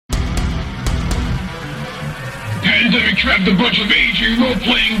pandemic trapped a bunch of aging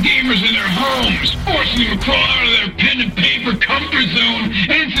role-playing gamers in their homes, forcing them to crawl out of their pen and paper comfort zone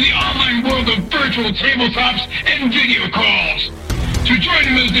and into the online world of virtual tabletops and video calls. So join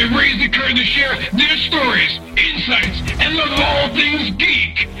them as they raise the curtain to share their stories, insights, and love of all things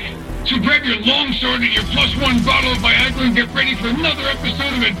geek. So grab your longsword and your +1 bottle of Viagra and get ready for another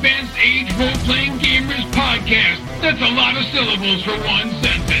episode of Advanced Age Role-Playing Gamers Podcast. That's a lot of syllables for one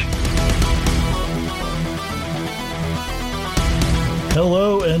sentence.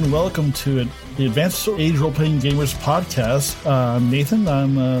 Hello and welcome to the Advanced Age Role-Playing Gamers Podcast. I'm Nathan.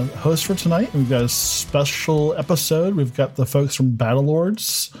 I'm a host for tonight. We've got a special episode. We've got the folks from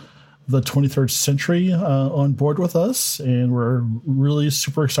Battlelords, the 23rd Century, on board with us, and we're really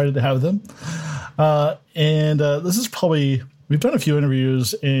super excited to have them. This is probably, we've done a few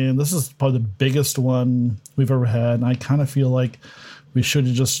interviews, and this is probably the biggest one we've ever had, and I kind of feel like we should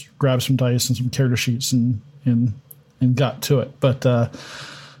have just grabbed some dice and some character sheets and got to it, but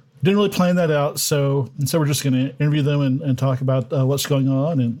didn't really plan that out. So we're just going to interview them and talk about what's going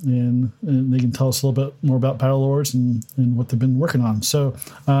on, and they can tell us a little bit more about Battlelords and what they've been working on. So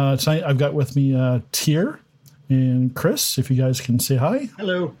tonight I've got with me Tier and Chris. If you guys can say hi.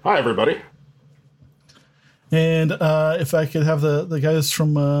 Hello. Hi, everybody. And if I could have the guys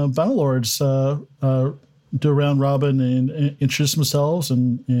from Battlelords do a round robin and introduce themselves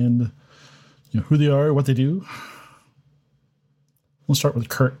and you know, who they are, what they do. We'll start with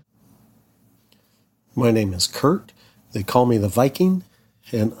Kurt. My name is Kurt. They call me the Viking,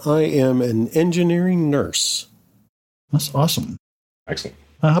 and I am an engineering nurse. That's awesome. Excellent.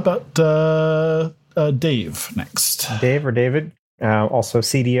 How about Dave next? Dave or David, also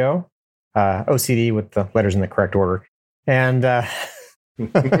CDO, OCD with the letters in the correct order. And yeah,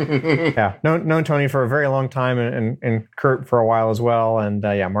 known Tony for a very long time and Kurt for a while as well. And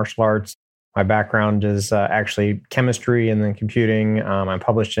yeah, martial arts. My background is actually chemistry and then computing. I'm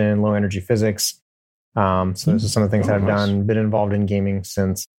published in low energy physics. So this is some of the things that I've done, been involved in gaming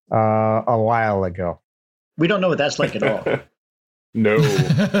since a while ago. We don't know what that's like at all. No.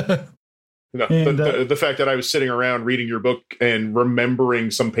 No, And, the fact that I was sitting around reading your book and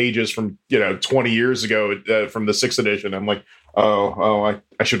remembering some pages from 20 years ago from the 6th edition, I'm like, I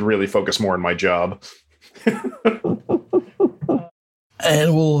should really focus more on my job.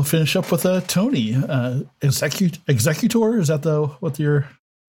 And we'll finish up with Tony, executor. Is that what your?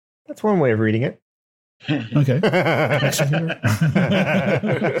 That's one way of reading it. Okay. Executor.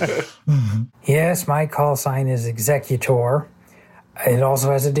 Yes, my call sign is executor. It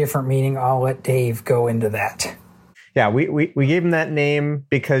also has a different meaning. I'll let Dave go into that. Yeah, we gave him that name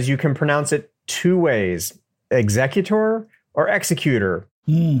because you can pronounce it two ways: executor or executor.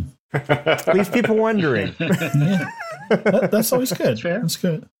 Leaves people wondering. Yeah. That's always good. That's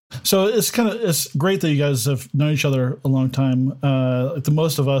good. So it's great that you guys have known each other a long time. Like the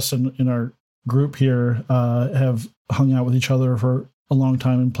most of us in our group here have hung out with each other for a long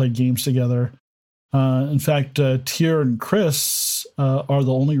time and played games together. In fact, Tier and Chris are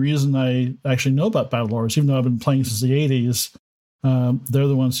the only reason I actually know about Battlelords, even though I've been playing since the 80s. They're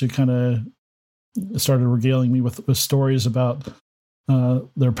the ones who kind of started regaling me with stories about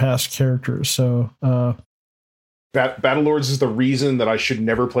their past characters. So Battlelords is the reason that I should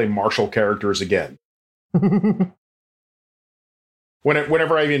never play martial characters again.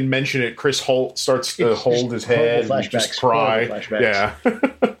 Whenever I even mention it, Chris starts to hold his head and just cry. Yeah.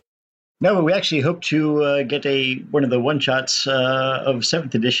 No, we actually hope to get one of the one-shots of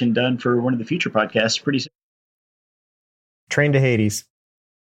 7th edition done for one of the future podcasts pretty soon. Train to Hades.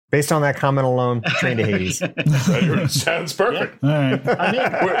 Based on that comment alone, Train to Hades. Sounds perfect.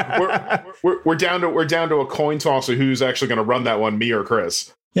 Yeah. All right. We're down to a coin toss of who's actually going to run that one, me or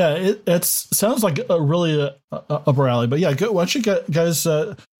Chris. Yeah, it sounds like a really upper alley. But yeah, why don't you guys,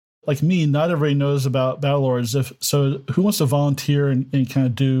 like me, not everybody knows about Battlelords. So who wants to volunteer and kind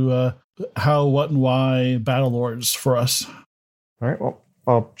of do how, what, and why Battlelords for us? All right, well,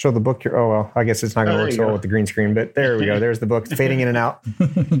 I'll show the book here. Oh, well, I guess it's not going to work so well with the green screen, but there we go. There's the book fading in and out.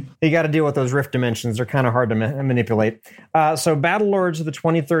 You got to deal with those rift dimensions. They're kind of hard to manipulate. So Battlelords of the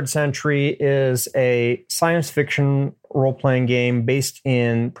 23rd Century is a science fiction role-playing game based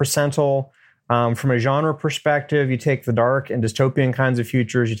in Percentile. From a genre perspective, you take the dark and dystopian kinds of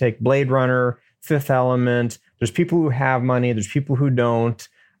futures. You take Blade Runner, Fifth Element. There's people who have money. There's people who don't.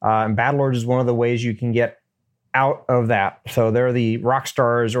 And Battlelords is one of the ways you can get out of that. So they're the rock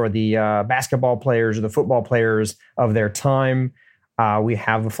stars or the basketball players or the football players of their time. We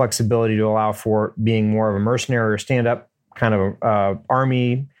have the flexibility to allow for being more of a mercenary or stand-up kind of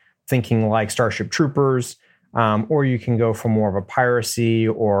army, thinking like Starship Troopers. or you can go for more of a piracy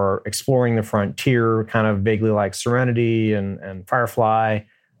or exploring the frontier, kind of vaguely like Serenity and Firefly.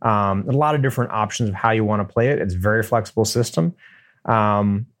 A lot of different options of how you want to play it. It's a very flexible system.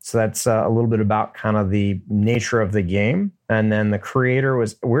 So that's a little bit about kind of the nature of the game. And then the creator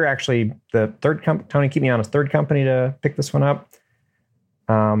we're actually the third company, Tony, keep me honest, third company to pick this one up,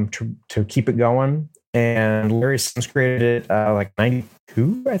 to keep it going. And Larry Sims created it like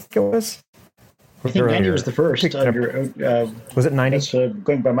 92, I think it was. I think 90 was the first. Was it 90? That's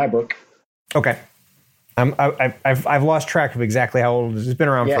going by my book. Okay. I've lost track of exactly how old it is. It's been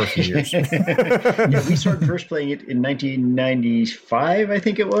around for a few years. Yeah, we started first playing it in 1995, I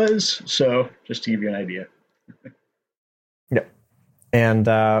think it was. So just to give you an idea. Yep. And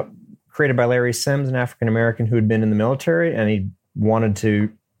created by Larry Sims, an African-American who had been in the military, and he wanted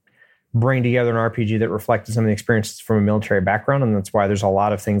to bring together an RPG that reflected some of the experiences from a military background. And that's why there's a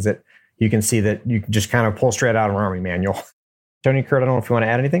lot of things that you can see that you can just kind of pull straight out of an army manual. Tony, Kurt, I don't know if you want to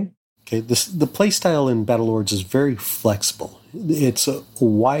add anything. Okay, the play style in Battlelords is very flexible. It's a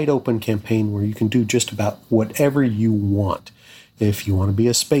wide open campaign where you can do just about whatever you want. If you want to be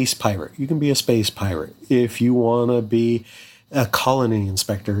a space pirate, you can be a space pirate. If you want to be a colony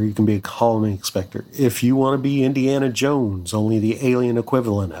inspector, you can be a colony inspector. If you want to be Indiana Jones, only the alien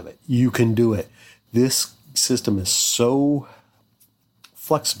equivalent of it, you can do it. This system is so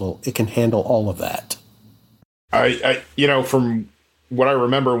flexible, it can handle all of that. I from what I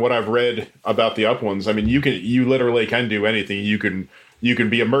remember, what I've read about the up ones, I mean, you literally can do anything. You can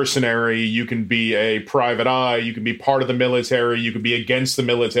be a mercenary, you can be a private eye, you can be part of the military, you can be against the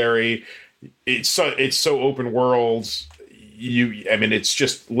military. It's so open world. It's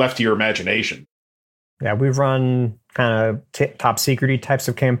just left to your imagination. Yeah, we've run kind of top secret-y types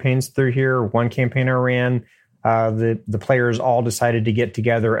of campaigns through here. One campaign I ran, the players all decided to get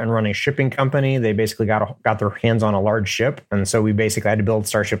together and run a shipping company. They basically got their hands on a large ship, and so we basically had to build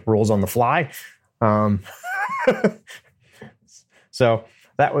Starship rules on the fly. So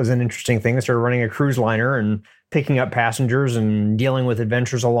that was an interesting thing. They started running a cruise liner and picking up passengers and dealing with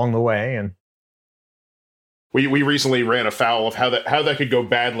adventures along the way. And we recently ran afoul of how that could go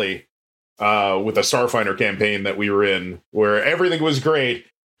badly with a Starfighter campaign that we were in, where everything was great.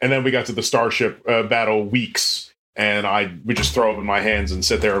 And then we got to the Starship battle weeks, and I would just throw up in my hands and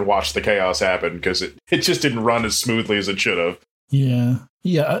sit there and watch the chaos happen because it just didn't run as smoothly as it should have. Yeah.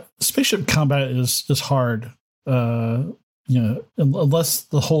 Spaceship combat is hard. Unless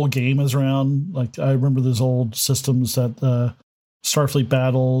the whole game is around. Like I remember those old systems that Starfleet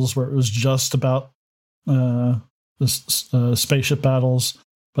battles where it was just about spaceship battles,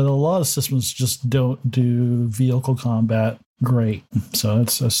 but a lot of systems just don't do vehicle combat great, so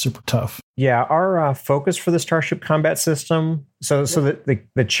it's super tough. Yeah, our focus for the Starship combat system, so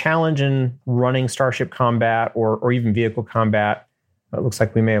the challenge in running Starship combat or even vehicle combat, it looks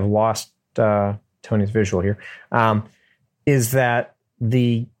like we may have lost Tony's visual here, is that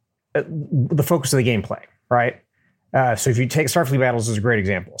the focus of the gameplay, right? So if you take Starfleet Battles as a great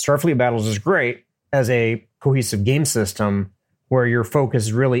example, Starfleet Battles is great as a cohesive game system where your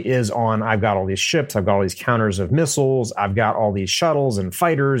focus really is on, I've got all these ships, I've got all these counters of missiles, I've got all these shuttles and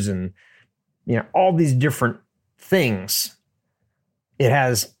fighters and all these different things. It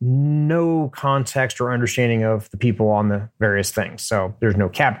has no context or understanding of the people on the various things. So there's no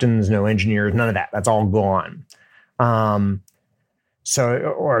captains, no engineers, none of that. That's all gone. Or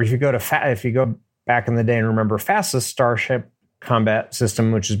if you go back in the day and remember FASA's Starship combat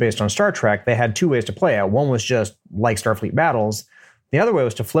system, which is based on Star Trek, they had two ways to play it. One was just like Starfleet Battles. The other way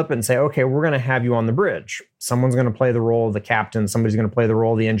was to flip it and say, okay, we're going to have you on the bridge. Someone's going to play the role of the captain. Somebody's going to play the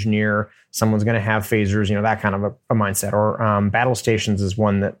role of the engineer. Someone's going to have phasers, that kind of a mindset. Or battle stations is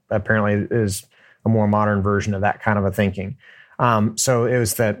one that apparently is a more modern version of that kind of a thinking. So it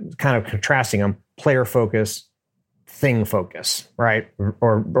was that kind of contrasting them, player focus, thing focus, right?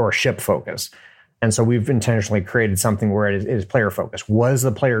 Or ship focus. And so we've intentionally created something where it is player focused. What is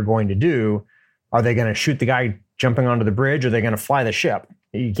the player going to do? Are they going to shoot the guy jumping onto the bridge? Or are they going to fly the ship?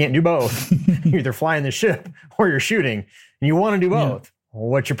 You can't do both. You're either flying the ship or you're shooting. And you want to do both. Yeah.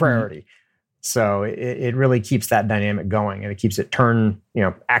 What's your priority? Mm-hmm. So it really keeps that dynamic going, and it keeps it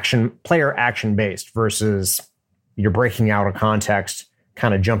player action based versus you're breaking out of context,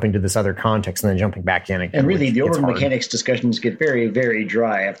 kind of jumping to this other context and then jumping back in again. And really, the overall mechanics discussions get very, very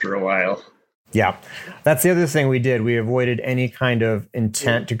dry after a while. Yeah, that's the other thing we did. We avoided any kind of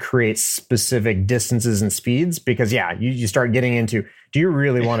intent to create specific distances and speeds because, you start getting into, do you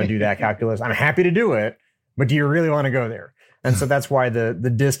really want to do that calculus? I'm happy to do it, but do you really want to go there? And so that's why the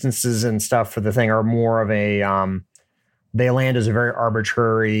distances and stuff for the thing are more of a, they land as a very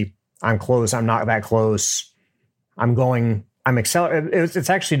arbitrary, I'm close, I'm not that close. I'm accelerating. It's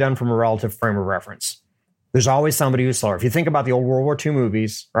actually done from a relative frame of reference. There's always somebody who's slower. If you think about the old World War II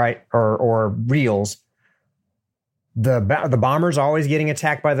movies, right, or reels, the bombers are always getting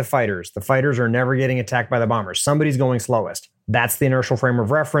attacked by the fighters. The fighters are never getting attacked by the bombers. Somebody's going slowest. That's the inertial frame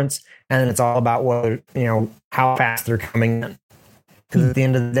of reference, and it's all about how fast they're coming in. Because at the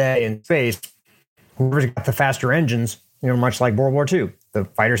end of the day, in space, whoever's got the faster engines, much like World War II, the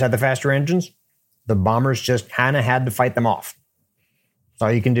fighters had the faster engines. The bombers just kind of had to fight them off. That's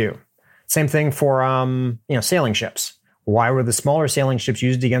all you can do. Same thing for sailing ships. Why were the smaller sailing ships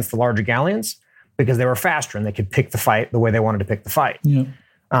used against the larger galleons? Because they were faster and they could pick the fight the way they wanted to pick the fight. Yeah.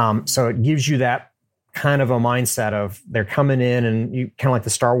 So it gives you that kind of a mindset of they're coming in, and you kind of like the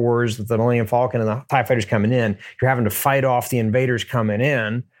Star Wars with the Millennium Falcon and the TIE fighters coming in. You're having to fight off the invaders coming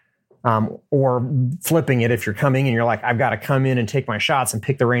in, or flipping it if you're coming and you're like, I've got to come in and take my shots and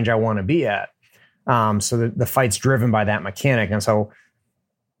pick the range I want to be at. So the fight's driven by that mechanic. And so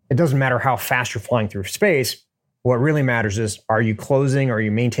it doesn't matter how fast you're flying through space. What really matters is, are you closing? Are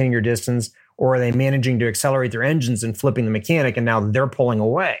you maintaining your distance? Or are they managing to accelerate their engines and flipping the mechanic, and now they're pulling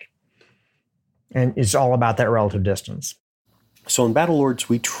away? And it's all about that relative distance. So in Battlelords,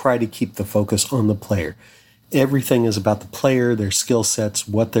 we try to keep the focus on the player. Everything is about the player, their skill sets,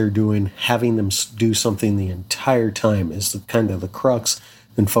 what they're doing. Having them do something the entire time is the crux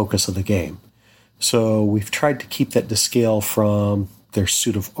and focus of the game. So we've tried to keep that to scale from their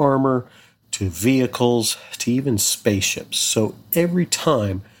suit of armor to vehicles to even spaceships. So every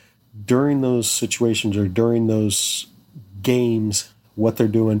time during those situations or during those games, what they're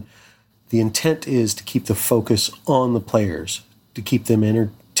doing, the intent is to keep the focus on the players, to keep them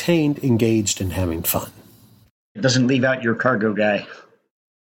entertained, engaged, and having fun. It doesn't leave out your cargo guy.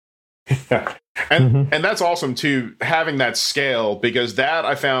 Yeah. And that's awesome too, having that scale, because that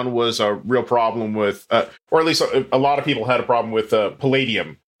I found was a real problem with, or at least a lot of people had a problem with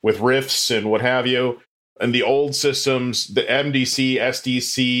Palladium, with rifts and what have you. And the old systems, the MDC,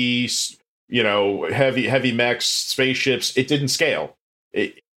 SDC, heavy mechs, spaceships, it didn't scale.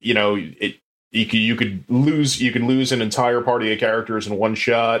 You could lose an entire party of characters in one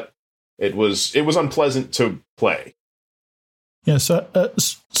shot. It was unpleasant to play. Yeah. So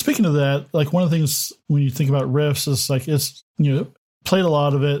speaking of that, like one of the things when you think about rifts is like it's played a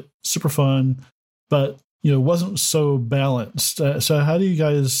lot of it, super fun, but wasn't so balanced. So how do you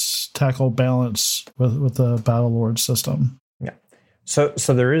guys tackle balance with the Battlelords system? Yeah. So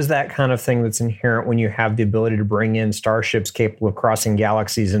there is that kind of thing that's inherent when you have the ability to bring in starships capable of crossing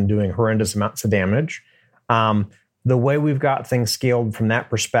galaxies and doing horrendous amounts of damage. The way we've got things scaled from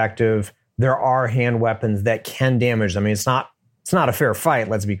that perspective, there are hand weapons that can damage. I mean, it's not a fair fight,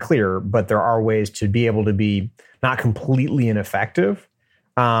 let's be clear, but there are ways to be able to be not completely ineffective.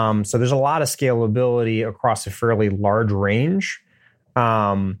 So there's a lot of scalability across a fairly large range.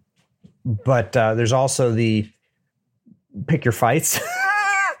 But there's also the pick your fights.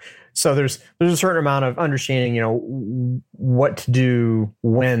 So there's a certain amount of understanding, what to do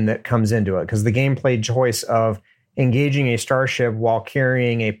when that comes into it. Because the gameplay choice of engaging a starship while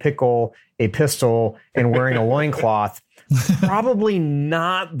carrying a pickle, a pistol, and wearing a loincloth, probably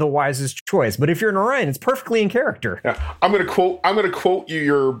not the wisest choice. But if you're an Orion, it's perfectly in character. Yeah. I'm going to quote one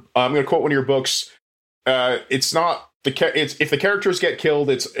of your books. It's not if the characters get killed,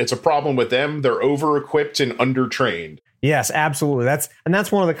 it's a problem with them. They're over-equipped and under-trained. Yes, absolutely.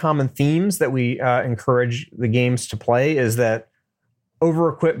 That's one of the common themes that we encourage the games to play, is that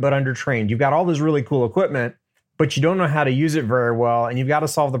over-equipped but under-trained. You've got all this really cool equipment, but you don't know how to use it very well, and you've got to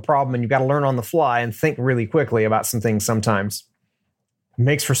solve the problem, and you've got to learn on the fly and think really quickly about some things sometimes. It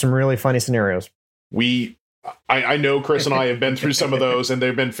makes for some really funny scenarios. I know Chris and I have been through some of those, and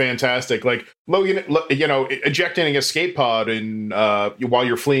they've been fantastic. Like Logan, ejecting an escape pod while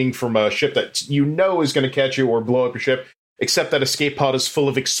you're fleeing from a ship that is going to catch you or blow up your ship, except that escape pod is full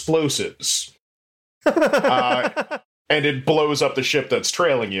of explosives, and it blows up the ship that's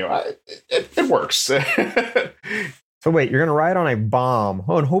trailing you. It works. So wait, you're going to ride on a bomb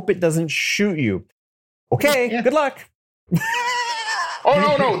and hope it doesn't shoot you. Okay, yeah. Good luck.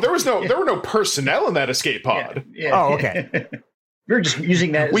 Oh no! There were no personnel in that escape pod. Yeah. Oh, okay. We were just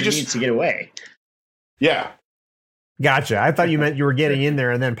using that as a means to get away. Yeah. Gotcha. I thought you meant you were getting in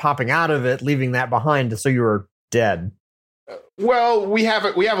there and then popping out of it, leaving that behind, so you were dead. Well, we have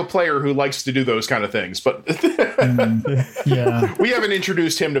a player who likes to do those kind of things, but yeah, we haven't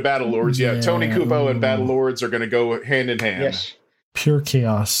introduced him to Battlelords yet. Yeah. Tony Kupo and Battlelords are going to go hand in hand. Yes. Pure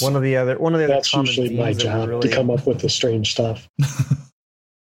chaos. One of the other. That's usually my job, to come up with the strange stuff.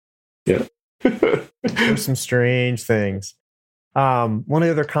 Yeah. There's some strange things. One of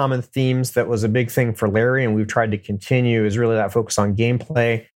the other common themes that was a big thing for Larry, and we've tried to continue, is really that focus on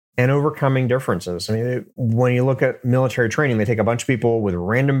gameplay and overcoming differences. I mean, when you look at military training, they take a bunch of people with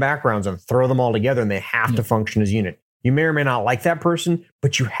random backgrounds and throw them all together, and they have to function as a unit. You may or may not like that person,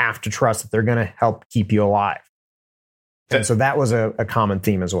 but you have to trust that they're going to help keep you alive. And so that was a common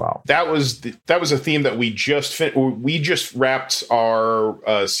theme as well. That was a theme that we just wrapped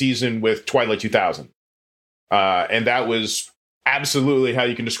our season with Twilight 2000, and that was absolutely how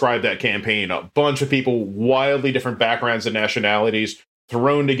you can describe that campaign. A bunch of people, wildly different backgrounds and nationalities,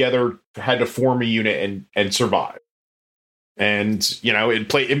 thrown together, had to form a unit and survive. And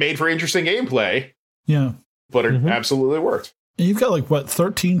it made for interesting gameplay. Yeah, but it absolutely worked. And you've got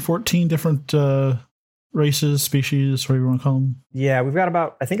 13, 14 different races, species, whatever you want to call them. Yeah, we've got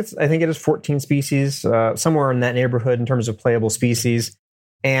about I think it is 14 species, somewhere in that neighborhood in terms of playable species.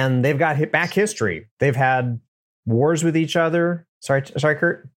 And they've got back history. They've had wars with each other. Sorry,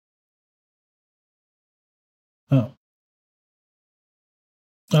 Kurt. Oh.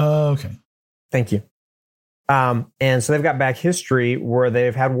 Okay. Thank you. And so they've got back history where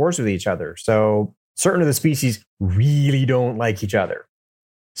they've had wars with each other. So certain of the species really don't like each other.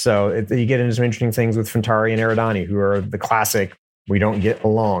 So you get into some interesting things with Fentari and Eridani, who are the classic, we don't get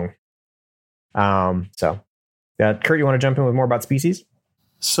along. Kurt, you want to jump in with more about species?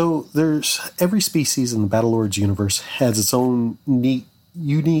 So there's every species in the Battlelords universe has its own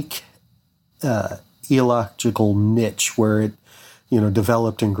unique ecological niche where it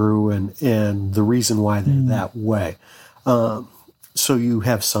developed and grew, and the reason why they're that way. So you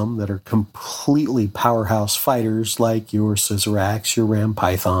have some that are completely powerhouse fighters, like your Scissorax, your Ram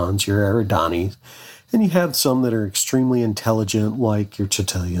Pythons, your Eridanis, and you have some that are extremely intelligent, like your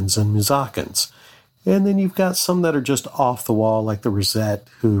Chitilians and Muzakans. And then you've got some that are just off the wall, like the Rosette,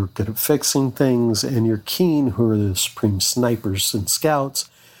 who are good at fixing things, and your Keen, who are the supreme snipers and scouts,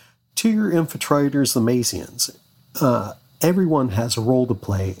 to your Infiltrators, the Mazians. Everyone has a role to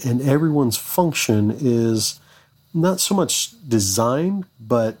play, and everyone's function is not so much designed,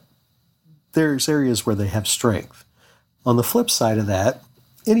 but there's areas where they have strength. On the flip side of that,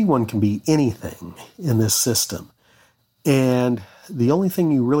 anyone can be anything in this system. And the only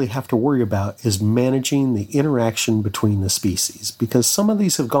thing you really have to worry about is managing the interaction between the species, because some of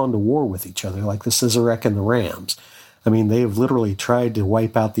these have gone to war with each other, like the Scissorek and the Rams. I mean, they have literally tried to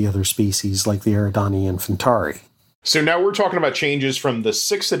wipe out the other species, like the Eridani and Fentari. So now we're talking about changes from the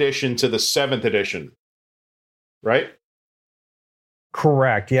 6th edition to the 7th edition, right?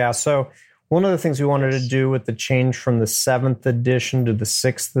 Correct. Yeah. So one of the things we wanted to do with the change from the 7th edition to the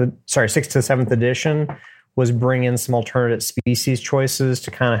 6th to 7th edition was bring in some alternate species choices to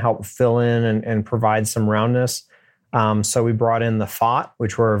kind of help fill in and provide some roundness. So we brought in the Fought,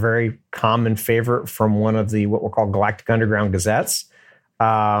 which were a very common favorite from one of the what we'll call Galactic Underground Gazettes.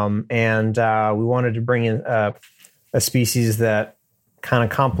 And we wanted to bring in a species that kind of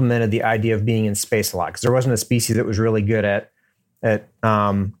complemented the idea of being in space a lot, because there wasn't a species that was really good at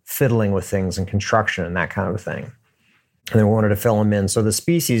fiddling with things and construction and that kind of a thing. And they wanted to fill them in. So the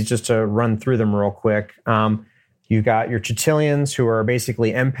species, just to run through them real quick, you've got your Chitilians, who are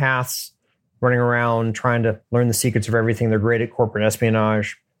basically empaths running around trying to learn the secrets of everything. They're great at corporate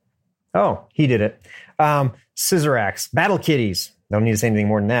espionage. Oh, he did it. Scissorax, battle kitties. Don't need to say anything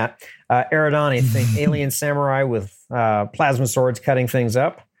more than that. Eridani, think alien samurai with plasma swords cutting things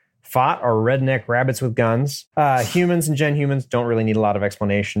up. Fought are redneck rabbits with guns. Humans and gen humans don't really need a lot of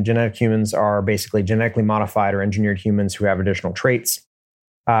explanation. Genetic humans are basically genetically modified or engineered humans who have additional traits.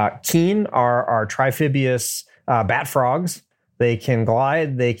 Keen are trifibious bat frogs. They can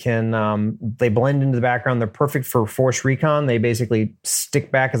glide. They blend into the background. They're perfect for force recon. They basically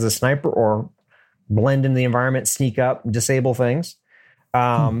stick back as a sniper or blend into the environment, sneak up, disable things.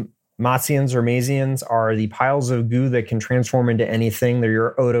 Matsians or Mazians are the piles of goo that can transform into anything. They're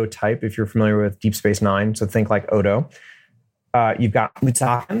your Odo type, if you're familiar with Deep Space Nine. So think like Odo. You've got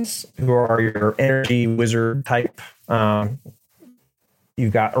Mutakans, who are your energy wizard type.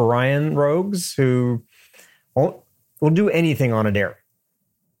 You've got Orion rogues, who will do anything on a dare.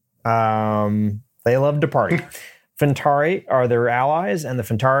 They love to party. Fentari are their allies, and the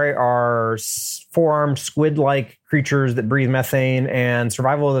Fentari are four-armed squid-like creatures that breathe methane, and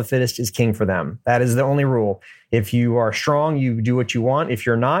survival of the fittest is king for them. That is the only rule. If you are strong, you do what you want. If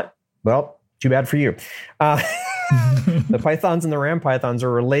you're not, well, too bad for you. The Pythons and the Ram Pythons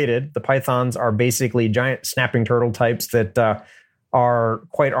are related. The Pythons are basically giant snapping turtle types that are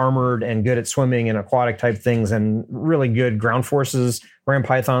quite armored and good at swimming and aquatic type things and really good ground forces. Ram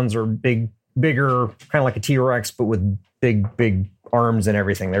Pythons are bigger, kind of like a T-Rex, but with big arms and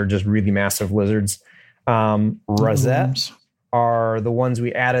everything. They're just really massive lizards. Rosette. are the ones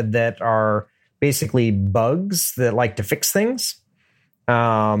we added that are basically bugs that like to fix things.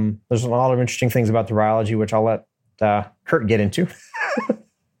 There's a lot of interesting things about the biology, which I'll let Kurt get into.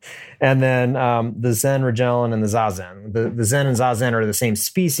 And then the Zen, Regelin, and the Zazen. The Zen and Zazen are the same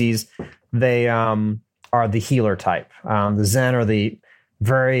species. They are the healer type. The Zen are the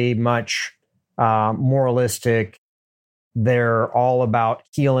very much moralistic. They're all about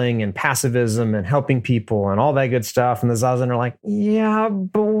healing and pacifism and helping people and all that good stuff. And the Zazen are like, yeah,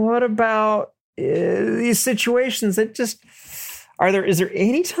 but what about these situations that just is there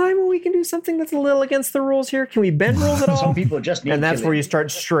any time when we can do something that's a little against the rules here? Can we bend rules at all? Some people just need and that's killing. where you start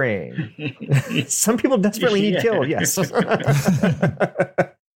straying. Some people desperately need killed. Yes. Look,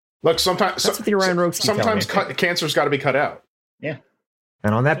 sometimes that's what the Orion Rogues sometimes cancer's got to be cut out. Yeah.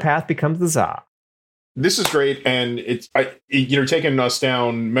 And on that path becomes the Za. This is great, and you're taking us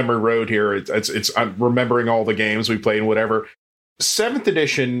down memory road here. It's I'm remembering all the games we played and whatever. 7th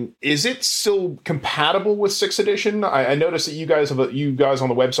edition, is it still compatible with 6th edition? I noticed that you guys on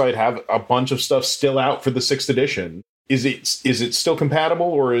the website have a bunch of stuff still out for the 6th edition. Is it still compatible,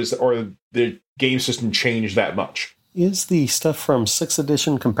 or the game system changed that much? Is the stuff from 6th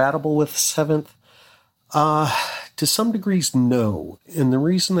edition compatible with 7th? To some degrees, no. And the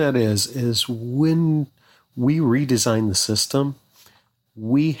reason that is when we redesigned the system,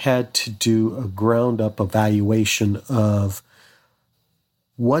 we had to do a ground-up evaluation of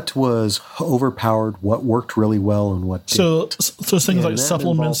what was overpowered, what worked really well, and what didn't. So things like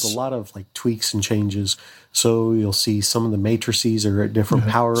supplements, a lot of like tweaks and changes. So you'll see some of the matrices are at different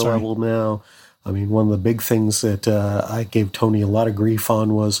power level now. I mean, one of the big things that I gave Tony a lot of grief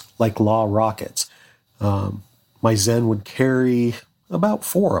on was like law rockets. My Zen would carry about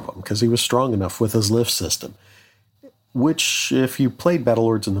 4 of them because he was strong enough with his lift system. Which, if you played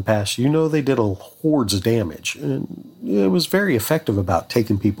Battlelords in the past, you know they did a hordes of damage. And it was very effective about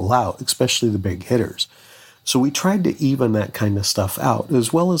taking people out, especially the big hitters. So we tried to even that kind of stuff out,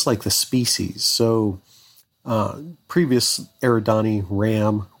 as well as like the species. So previous Eridani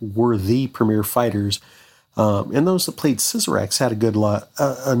Ram were the premier fighters. And those that played Scissorax had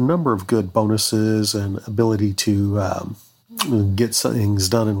a number of good bonuses and ability to get things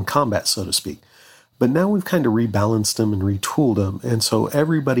done in combat, so to speak. But now we've kind of rebalanced them and retooled them. And so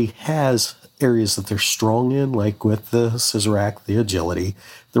everybody has areas that they're strong in, like with the Scissorac, the agility.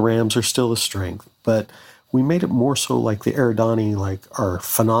 The Rams are still the strength. But we made it more so like the Eridani are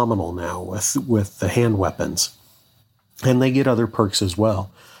phenomenal now with the hand weapons. And they get other perks as well.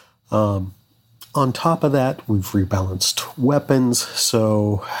 On top of that, we've rebalanced weapons.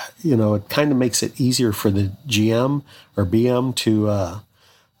 So, it kind of makes it easier for the GM or BM to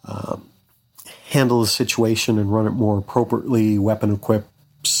handle the situation and run it more appropriately, weapon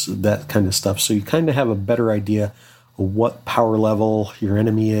equips, that kind of stuff. So you kind of have a better idea of what power level your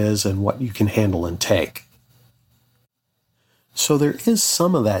enemy is and what you can handle and take. So there is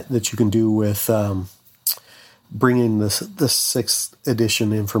some of that you can do with bringing the 6th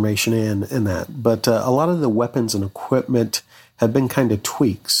edition information in and that. But a lot of the weapons and equipment have been kind of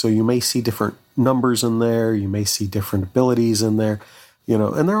tweaked. So you may see different numbers in there. You may see different abilities in there.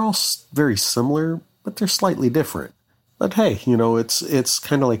 And they're all very similar, but they're slightly different. But hey, it's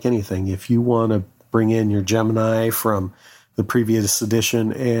kind of like anything. If you want to bring in your Gemini from the previous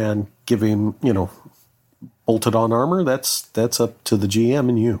edition and give him, bolted on armor, that's up to the GM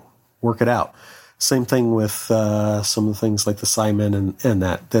and you. Work it out. Same thing with some of the things like the Simon and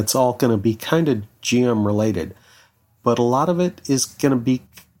that. That's all going to be kind of GM related. But a lot of it is going to be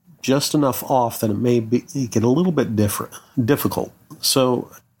just enough off that it may get a little bit difficult.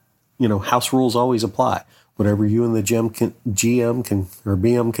 So, house rules always apply. Whatever you and the GM can or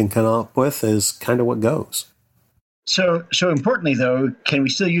BM can come up with is kind of what goes. So importantly, though, can we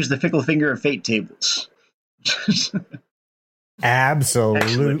still use the fickle finger of fate tables?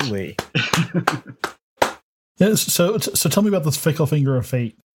 Absolutely. Yeah, so tell me about this fickle finger of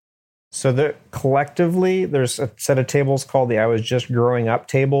fate. So collectively, there's a set of tables called the I Was Just Growing Up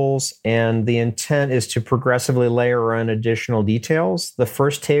tables, and the intent is to progressively layer in additional details. The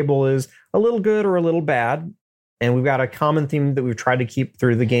first table is a little good or a little bad, and we've got a common theme that we've tried to keep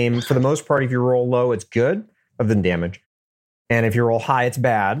through the game. For the most part, if you roll low, it's good, other than damage. And if you roll high, it's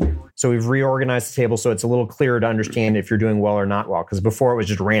bad. So we've reorganized the table so it's a little clearer to understand if you're doing well or not well. Because before it was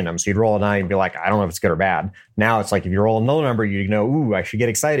just random. So you'd roll a 9 and be like, I don't know if it's good or bad. Now it's like if you roll a low number, you know, ooh, I should get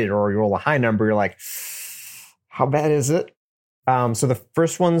excited. Or you roll a high number, you're like, how bad is it? So the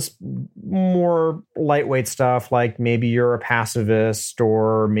first one's more lightweight stuff, like maybe you're a pacifist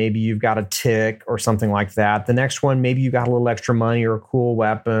or maybe you've got a tick or something like that. The next one, maybe you got a little extra money or a cool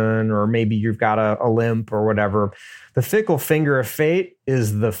weapon, or maybe you've got a limp or whatever. The fickle finger of fate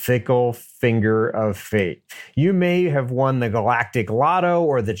is the fickle finger of fate. You may have won the galactic lotto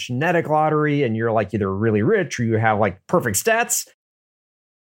or the genetic lottery and you're like either really rich or you have like perfect stats,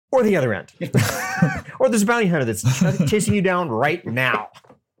 or the other end. Or there's a bounty hunter that's chasing you down right now.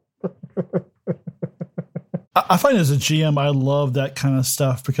 I find as a GM, I love that kind of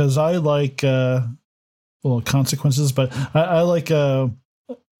stuff because I like consequences, but I like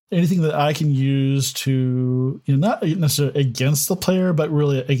anything that I can use to, not necessarily against the player, but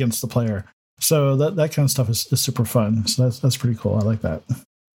really against the player. So that kind of stuff is super fun. So that's pretty cool. I like that.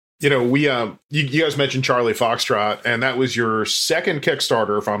 We you guys mentioned Charlie Foxtrot, and that was your second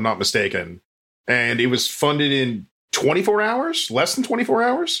Kickstarter, if I'm not mistaken. And it was funded in 24 hours, less than 24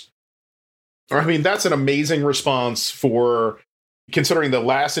 hours. I mean, that's an amazing response for considering the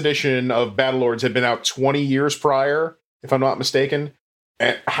last edition of Battlelords had been out 20 years prior, if I'm not mistaken.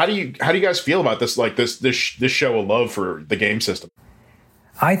 And how do you guys feel about this? Like this show of love for the game system?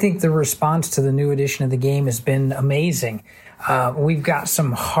 I think the response to the new edition of the game has been amazing. We've got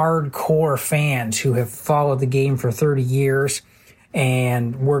some hardcore fans who have followed the game for 30 years,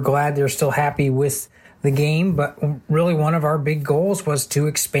 and we're glad they're still happy with the game. But really, one of our big goals was to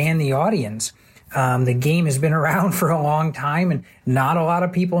expand the audience. The game has been around for a long time, and not a lot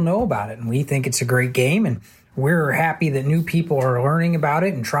of people know about it. And we think it's a great game, and we're happy that new people are learning about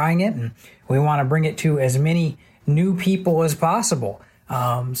it and trying it. And we want to bring it to as many new people as possible,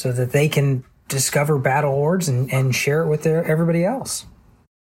 so that they can discover Battlelords and share it with everybody else.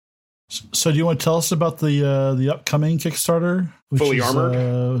 So do you want to tell us about the upcoming Kickstarter? Fully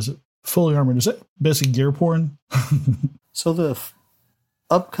Armored? Is it Fully Armored? Is it basically gear porn? So the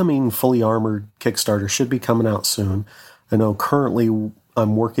upcoming Fully Armored Kickstarter should be coming out soon. I know currently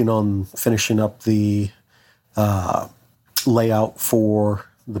I'm working on finishing up the layout for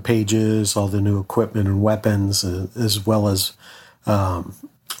the pages, all the new equipment and weapons, as well as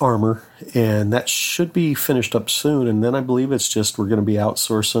armor, and that should be finished up soon. And then I believe it's just we're going to be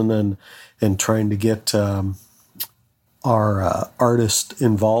outsourcing and trying to get our artist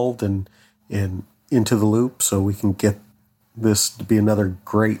involved and into the loop so we can get this to be another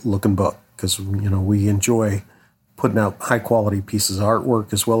great looking book, because we enjoy putting out high quality pieces of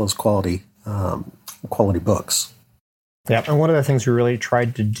artwork as well as quality books. Yeah, and one of the things we really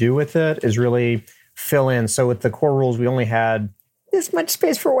tried to do with it is really fill in. So with the core rules, we only had this much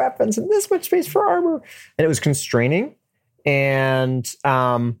space for weapons and this much space for armor, and it was constraining. And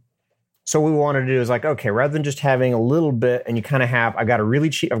so what we wanted to do is like, okay, rather than just having a little bit, and you kind of have, I've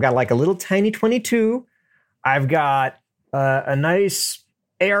got like a little tiny 22, I've got a nice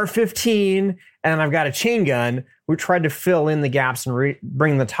AR-15, and I've got a chain gun. We tried to fill in the gaps and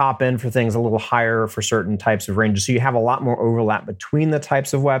bring the top end for things a little higher for certain types of ranges. So you have a lot more overlap between the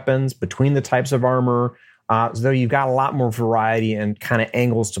types of weapons, between the types of armor, so you've got a lot more variety and kind of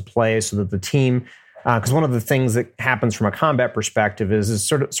angles to play so that the team, because one of the things that happens from a combat perspective is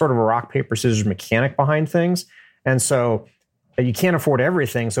sort of a rock, paper, scissors mechanic behind things. And so you can't afford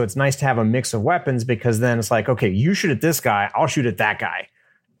everything. So it's nice to have a mix of weapons, because then it's like, okay, you shoot at this guy, I'll shoot at that guy.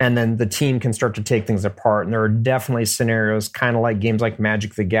 And then the team can start to take things apart. And there are definitely scenarios, kind of like games like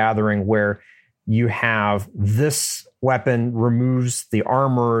Magic the Gathering, where you have this weapon removes the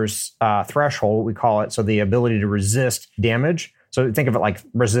armor's threshold, we call it, so the ability to resist damage. So think of it like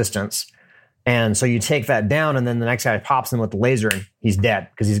resistance. And so you take that down, and then the next guy pops in with the laser, and he's dead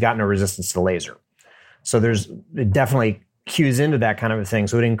because he's got no resistance to the laser. So it definitely cues into that kind of a thing.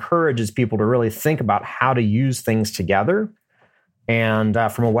 So it encourages people to really think about how to use things together, and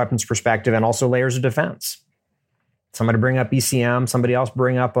from a weapons perspective, and also layers of defense. Somebody bring up ECM, somebody else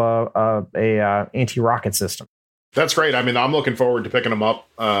bring up a anti-rocket system. That's great. I mean, I'm looking forward to picking them up.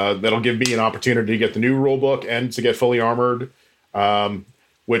 That'll give me an opportunity to get the new rule book and to get Fully Armored,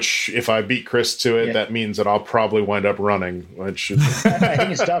 which if I beat Chris to it, that means that I'll probably wind up running. Which I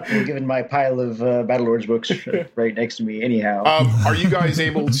think it's stopped given my pile of Battlelords books right next to me anyhow. Are you guys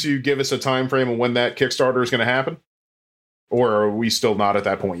able to give us a time frame on when that Kickstarter is going to happen? Or are we still not at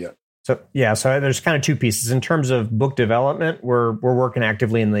that point yet? So there's kind of two pieces. In terms of book development, we're working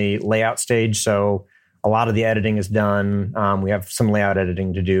actively in the layout stage. So a lot of the editing is done. We have some layout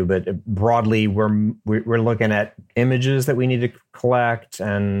editing to do, but broadly, we're looking at images that we need to collect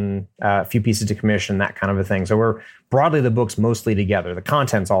and a few pieces to commission, that kind of a thing. So the book's mostly together. The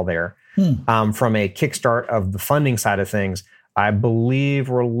content's all there. From a kickstart of the funding side of things, I believe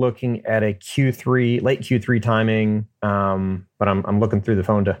we're looking at a late Q3 timing. But I'm looking through the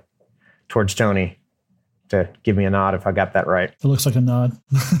phone towards Tony to give me a nod if I got that right. It looks like a nod.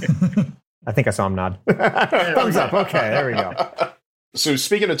 I think I saw him nod. Thumbs up. Okay, there we go. So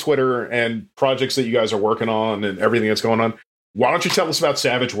speaking of Twitter and projects that you guys are working on and everything that's going on, why don't you tell us about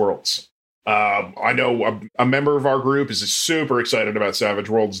Savage Worlds? I know a member of our group is super excited about Savage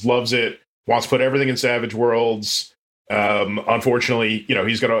Worlds, loves it, wants to put everything in Savage Worlds. Unfortunately,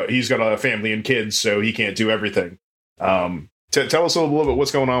 he's got a family and kids, so he can't do everything. Tell us a little bit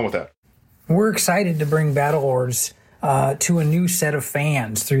what's going on with that. We're excited to bring Battlelords to a new set of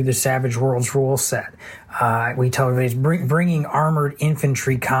fans through the Savage Worlds rule set. We tell everybody it's bringing armored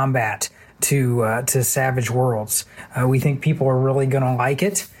infantry combat to Savage Worlds. We think people are really going to like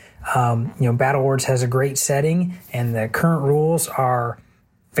it. Battlelords has a great setting, and the current rules are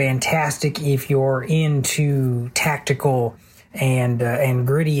fantastic if you're into tactical and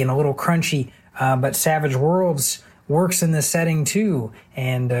gritty and a little crunchy. But Savage Worlds works in the setting too,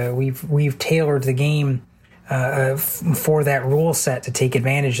 and we've tailored the game for that rule set to take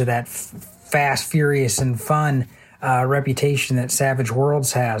advantage of that fast, furious, and fun reputation that Savage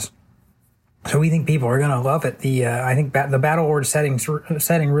Worlds has. So we think people are going to love it. I think the Battlelords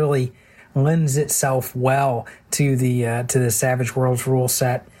setting really lends itself well to the Savage Worlds rule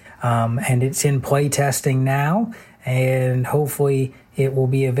set, and it's in play testing now, and hopefully it will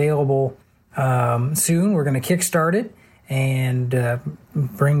be available soon. We're going to kickstart it and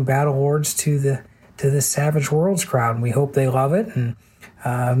bring Battlelords to the Savage Worlds crowd, and we hope they love it, and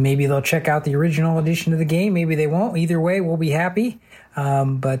maybe they'll check out the original edition of the game. Maybe they won't. Either way, we'll be happy.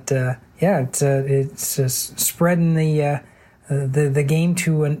 It's spreading the game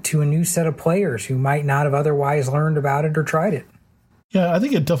to a new set of players who might not have otherwise learned about it or tried it. Yeah, I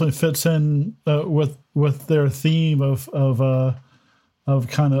think it definitely fits in with their theme of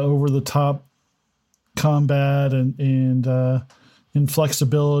kind of over the top combat and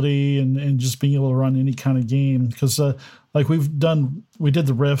flexibility and just being able to run any kind of game, because like we did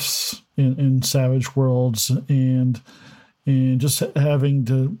the rifts in Savage Worlds and just having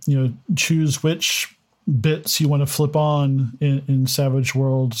to choose which bits you want to flip on in Savage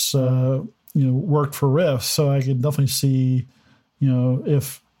Worlds worked for rifts. So I could definitely see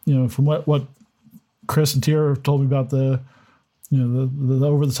if from what Chris and Tier told me about the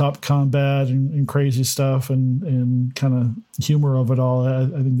over the top combat and crazy stuff and kind of humor of it all, I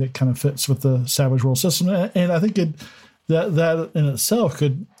think that kind of fits with the Savage World system, and I think that in itself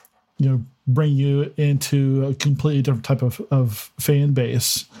could bring you into a completely different type of fan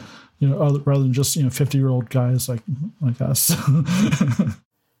base, rather than just 50-year-old guys like us.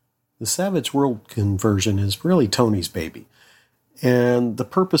 The Savage World conversion is really Tony's baby. And the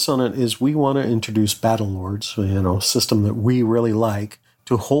purpose on it is we want to introduce Battlelords, a system that we really like,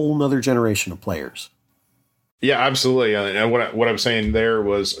 to a whole nother generation of players. Yeah, absolutely. And what I was saying there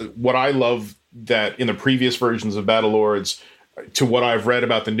was what I love that in the previous versions of Battlelords to what I've read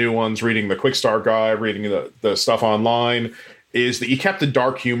about the new ones, reading the Quick Start Guide, reading the stuff online, is that you kept the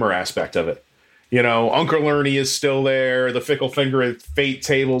dark humor aspect of it. Uncle Ernie is still there. The Fickle Finger and Fate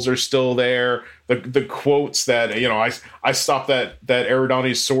tables are still there. The quotes that I stopped that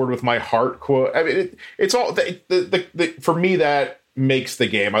Eridane's sword with my heart quote. I mean, it's all for me that makes the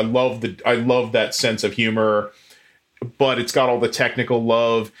game. I love that sense of humor, but it's got all the technical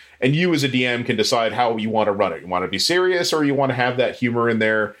love. And you as a DM can decide how you want to run it. You want to be serious or you want to have that humor in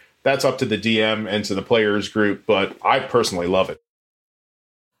there. That's up to the DM and to the players group. But I personally love it.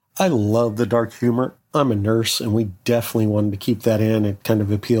 I love the dark humor. I'm a nurse, and we definitely wanted to keep that in. It kind of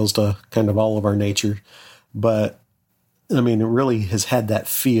appeals to kind of all of our nature. But, I mean, it really has had that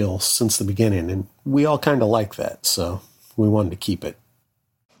feel since the beginning, and we all kind of like that, so we wanted to keep it.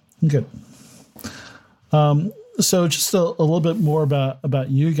 Good. So just a little bit more about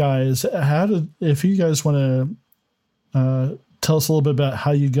you guys. If you guys want to tell us a little bit about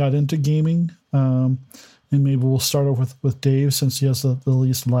how you got into gaming, and maybe we'll start off with Dave since he has the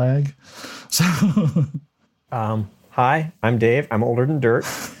least lag. So, hi, I'm Dave. I'm older than dirt.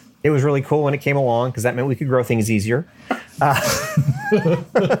 It was really cool when it came along because that meant we could grow things easier. So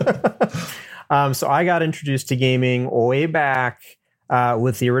I got introduced to gaming way back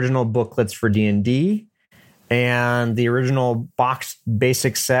with the original booklets for D&D and the original boxed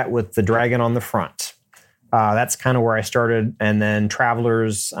basic set with the dragon on the front. That's kind of where I started. And then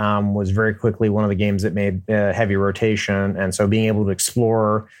Travelers was very quickly one of the games that made heavy rotation. And so being able to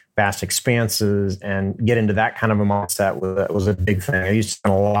explore vast expanses and get into that kind of a mindset was a big thing. I used to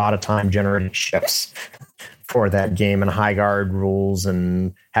spend a lot of time generating ships for that game, and high guard rules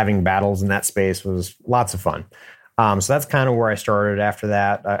and having battles in that space was lots of fun. So that's kind of where I started after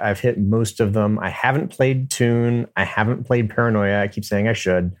that. I've hit most of them. I haven't played Toon. I haven't played Paranoia. I keep saying I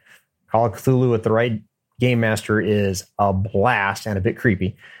should. Call of Cthulhu with the right game master is a blast and a bit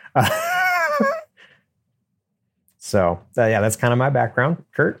creepy. So that's kind of my background.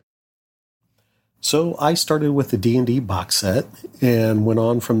 Kurt? So I started with the D&D box set and went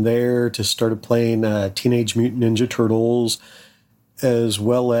on from there to started playing Teenage Mutant Ninja Turtles, as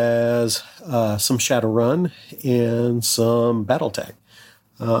well as some Shadowrun and some Battletech.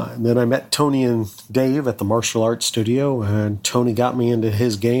 And then I met Tony and Dave at the martial arts studio, and Tony got me into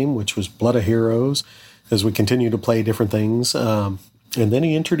his game, which was Blood of Heroes, as we continue to play different things. And then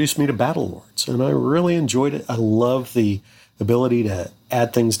he introduced me to Battlelords, and I really enjoyed it. I love the ability to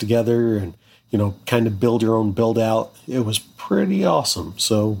add things together and, kind of build your own build out. It was pretty awesome.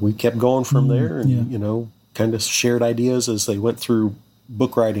 So we kept going from there and, kind of shared ideas as they went through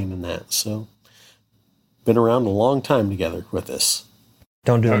book writing and that. So been around a long time together with this.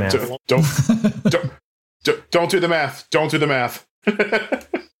 Don't do the math. Don't do the math. Don't do the math.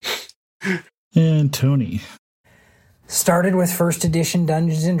 And Tony. Started with first edition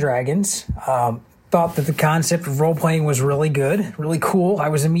Dungeons and Dragons. Thought that the concept of role-playing was really good, really cool. I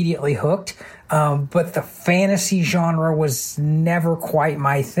was immediately hooked. But the fantasy genre was never quite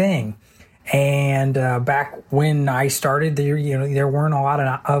my thing. And back when I started, there weren't a lot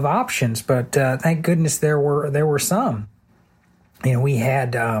of options, but thank goodness there were some. We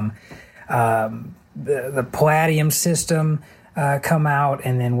had the Palladium system come out,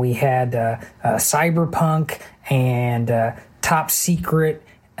 and then we had Cyberpunk and Top Secret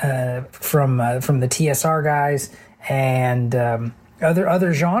from the TSR guys, and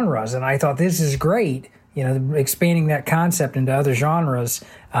other genres. And I thought, this is great, expanding that concept into other genres.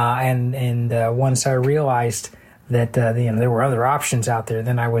 And once I realized that there were other options out there,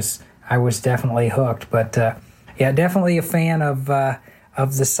 then I was definitely hooked. But definitely a fan of the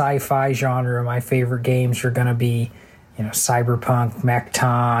sci-fi genre. My favorite games are going to be Cyberpunk,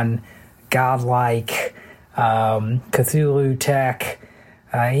 Mechton, Godlike, Cthulhu Tech,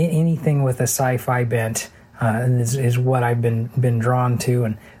 anything with a sci-fi bent is what I've been drawn to,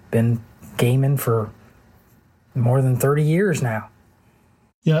 and been gaming for more than 30 years now.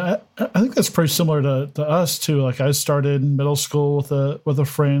 Yeah, I think that's pretty similar to us too. Like, I started in middle school with a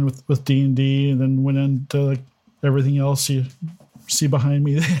friend with D&D, and then went into everything else you see behind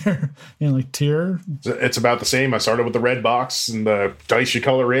me there, and tier. It's about the same. I started with the red box and the dice you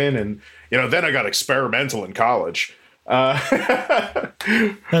color in, and then I got experimental in college.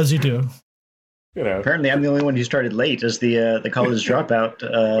 As you do. Apparently, I'm the only one who started late as the college dropout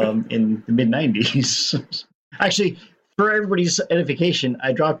in the mid '90s. Actually, for everybody's edification,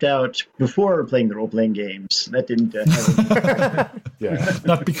 I dropped out before playing the role-playing games. That didn't happen. Yeah,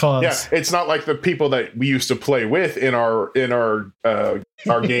 not because. Yeah, it's not like the people that we used to play with in our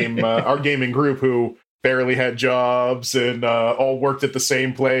gaming group who barely had jobs and all worked at the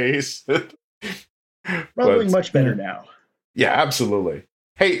same place. Probably much better now. Yeah, absolutely.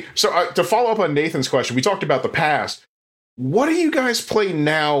 Hey, so to follow up on Nathan's question, we talked about the past. What do you guys play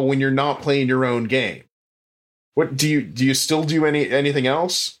now when you're not playing your own game? What do you still do anything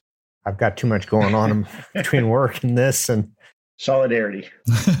else? I've got too much going on between work and this and solidarity.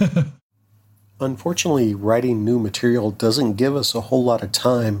 Unfortunately, writing new material doesn't give us a whole lot of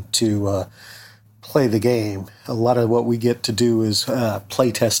time to play the game. A lot of what we get to do is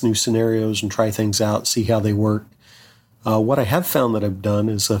play test new scenarios and try things out, see how they work. What I have found that I've done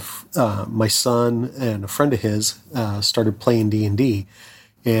is my son and a friend of his started playing D&D.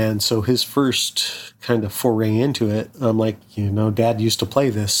 And so his first kind of foray into it, I'm like, Dad used to play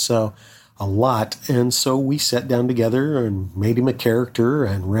this a lot. And so we sat down together and made him a character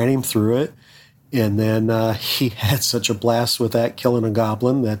and ran him through it. And then he had such a blast with that, killing a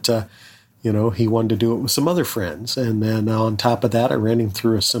goblin, that he wanted to do it with some other friends. And then on top of that, I ran him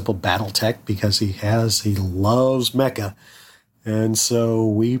through a simple Battletech because he loves mecha. And so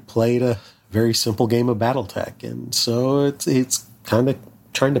we played a very simple game of Battletech. And so it's kind of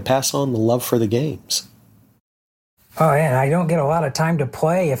trying to pass on the love for the games. Oh, yeah, I don't get a lot of time to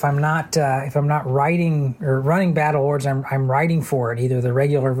play if I'm not writing or running Battlelords. I'm writing for it, either the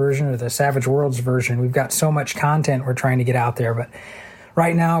regular version or the Savage Worlds version. We've got so much content we're trying to get out there, but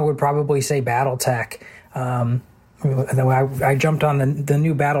right now I would probably say Battletech. I jumped on the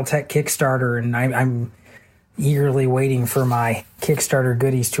new Battletech Kickstarter, and I'm eagerly waiting for my Kickstarter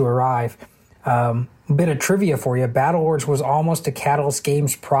goodies to arrive. A bit of trivia for you: Battlelords was almost a Catalyst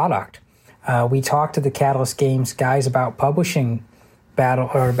Games product. We talked to the Catalyst Games guys about publishing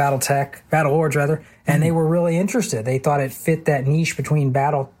Battlelords, and they were really interested. They thought it fit that niche between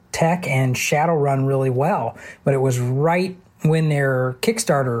Battletech BattleTech and Shadowrun really well, but it was right when their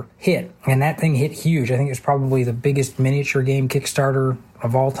Kickstarter hit, and that thing hit huge. I think it was probably the biggest miniature game Kickstarter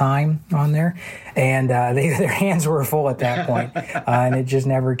of all time on there, and their hands were full at that point, and it just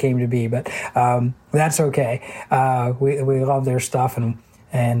never came to be. But that's okay. We love their stuff,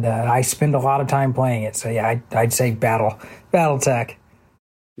 and I spend a lot of time playing it. So yeah, I'd say BattleTech.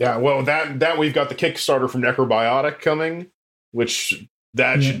 Yeah, well, that we've got the Kickstarter from Necrobiotic coming, which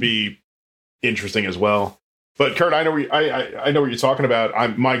that should be interesting as well. But Kurt, I know what you're talking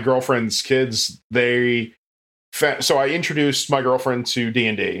about. My girlfriend's kids, so I introduced my girlfriend to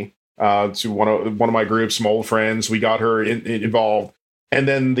D&D, to one of my groups, some old friends. We got her involved, and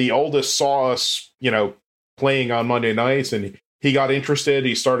then the oldest saw us, playing on Monday nights, and he got interested.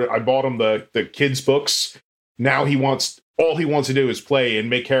 I bought him the kids' books. Now all he wants to do is play and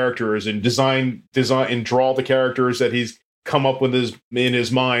make characters and design and draw the characters that he's come up with in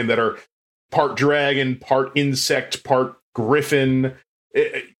his mind that are part dragon, part insect, part griffin.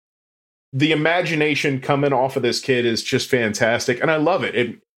 The imagination coming off of this kid is just fantastic, and I love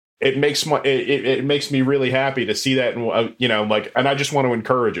it. It makes me really happy to see that, and and I just want to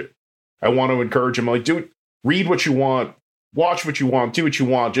encourage it. I want to encourage him, do it. Read what you want, watch what you want, do what you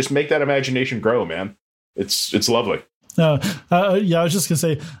want. Just make that imagination grow, man. It's lovely. Yeah, I was just gonna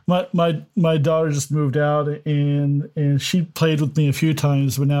say my daughter just moved out and she played with me a few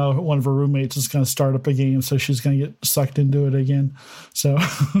times, but now one of her roommates is gonna start up a game, so she's gonna get sucked into it again. So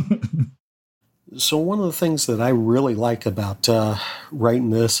one of the things that I really like about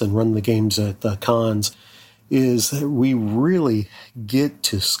writing this and running the games at the cons is that we really get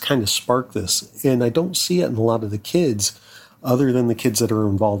to kind of spark this, and I don't see it in a lot of the kids, other than the kids that are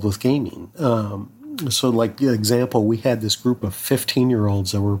involved with gaming. So like the example, we had this group of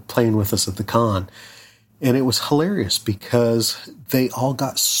 15-year-olds that were playing with us at the con, and it was hilarious because they all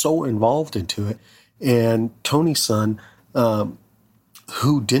got so involved into it. And Tony's son,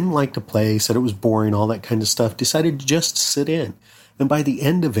 who didn't like to play, said it was boring, all that kind of stuff, decided to just sit in. And by the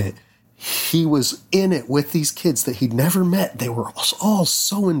end of it, he was in it with these kids that he'd never met. They were all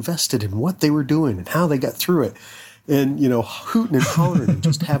so invested in what they were doing and how they got through it. And, hooting and hollering and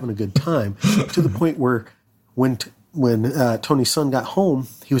just having a good time, to the point where when Tony's son got home,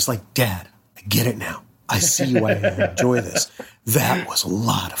 he was like, "Dad, I get it now. I see why I enjoy this. That was a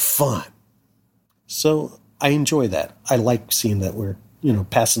lot of fun." So I enjoy that. I like seeing that we're,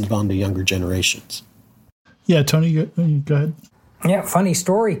 passing it on to younger generations. Yeah, Tony, go ahead. Yeah, funny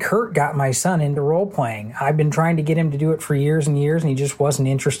story. Kurt got my son into role-playing. I've been trying to get him to do it for years and years, and he just wasn't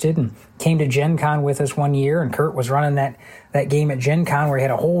interested, and came to Gen Con with us one year, and Kurt was running that game at Gen Con where he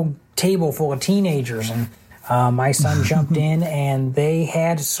had a whole table full of teenagers, and my son jumped in, and they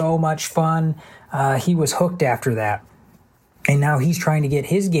had so much fun. He was hooked after that. And now he's trying to get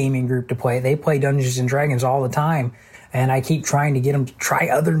his gaming group to play. They play Dungeons & Dragons all the time, and I keep trying to get them to try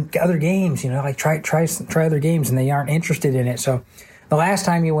other games, try other games, and they aren't interested in it. So the last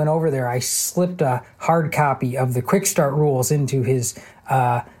time he went over there, I slipped a hard copy of the Quick Start rules into his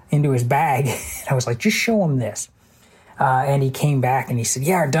bag. I was like, just show him this. And he came back and he said,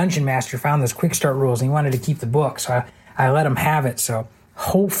 yeah, our dungeon master found those Quick Start rules, and he wanted to keep the book. So I let him have it. So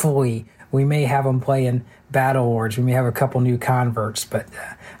hopefully we may have him playing Battlelords. We may have a couple new converts, but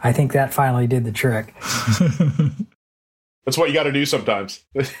I think that finally did the trick. That's what you got to do sometimes.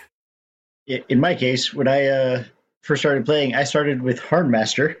 In my case, when I first started playing, I started with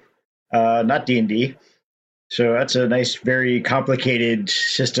Hardmaster, not D&D. So that's a nice, very complicated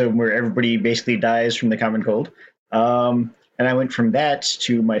system where everybody basically dies from the common cold. And I went from that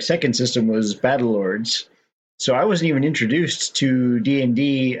to my second system was Battlelords. So I wasn't even introduced to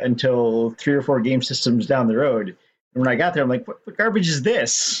D&D until 3 or 4 game systems down the road. And when I got there, I'm like, what garbage is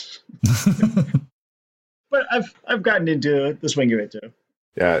this? But I've gotten into the swing of it too.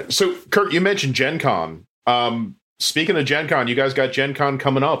 Yeah. So Kurt, you mentioned Gen Con. Speaking of Gen Con, you guys got Gen Con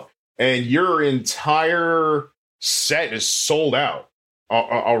coming up, and your entire set is sold out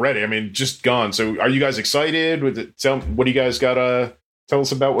already. I mean, just gone. So are you guys excited? What do you guys got to tell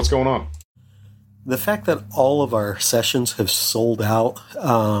us about what's going on? The fact that all of our sessions have sold out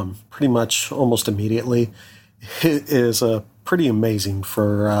pretty much almost immediately is pretty amazing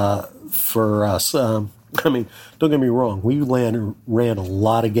for us. I mean, don't get me wrong. We ran a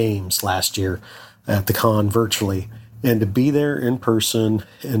lot of games last year at the con virtually. And to be there in person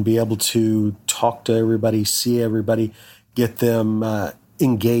and be able to talk to everybody, see everybody, get them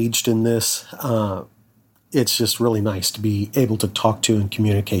engaged in this, it's just really nice to be able to talk to and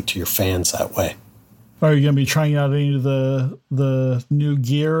communicate to your fans that way. Are you going to be trying out any of the new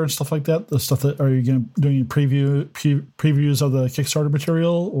gear and stuff like that? The stuff that are you going to doing previews of the Kickstarter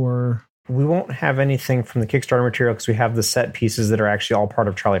material, or we won't have anything from the Kickstarter material because we have the set pieces that are actually all part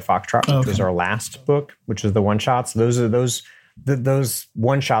of Charlie Foxtrot, which was our last book, which is the one shots. Those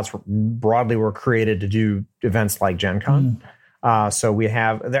one shots broadly were created to do events like Gen Con. So we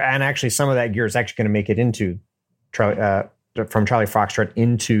have, and actually some of that gear is actually going to make it into from Charlie Foxtrot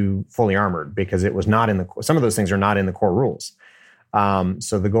into Fully Armored, because it was not in some of those things are not in the core rules.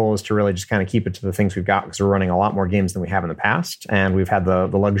 So the goal is to really just kind of keep it to the things we've got, because we're running a lot more games than we have in the past. And we've had the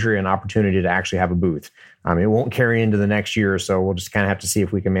luxury and opportunity to actually have a booth. It won't carry into the next year, so we'll just kind of have to see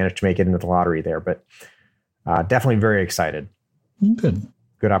if we can manage to make it into the lottery there. But definitely very excited. Good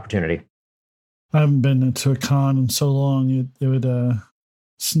opportunity. I haven't been to a con in so long.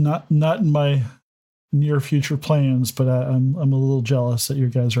 It's not in my near future plans, but I'm a little jealous that you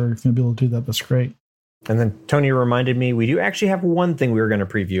guys are going to be able to do that. That's great. And then Tony reminded me, we do actually have one thing we were going to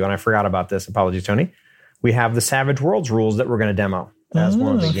preview, and I forgot about this. Apologies, Tony. We have the Savage Worlds rules that we're going to demo as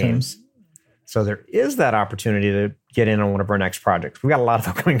one of the games. So there is that opportunity to get in on one of our next projects. We've got a lot of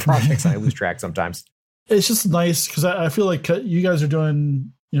upcoming projects. I lose track sometimes. It's just nice because I feel like you guys are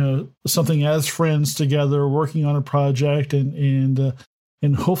doing, something as friends together, working on a project, and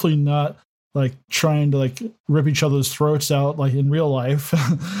hopefully not like trying to like rip each other's throats out like in real life,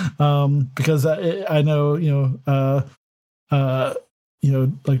 because I know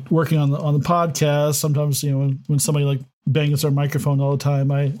like working on the podcast, sometimes when somebody like bangs their microphone all the time,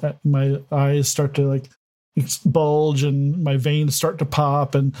 my eyes start to like bulge and my veins start to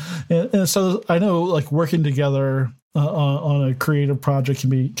pop, and so I know like working together on a creative project can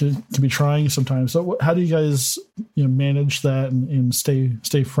be trying sometimes. So how do you guys manage that and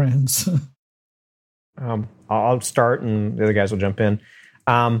stay friends? I'll start and the other guys will jump in.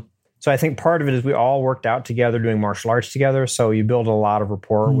 So I think part of it is we all worked out together doing martial arts together. So you build a lot of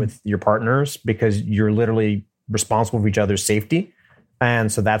rapport with your partners because you're literally responsible for each other's safety.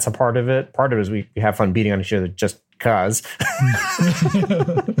 And so that's a part of it. Part of it is we have fun beating on each other just because.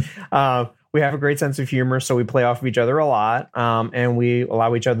 We have a great sense of humor, so we play off of each other a lot, and we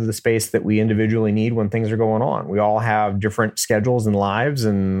allow each other the space that we individually need when things are going on. We all have different schedules and lives,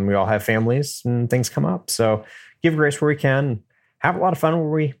 and we all have families, and things come up. So give grace where we can, have a lot of fun where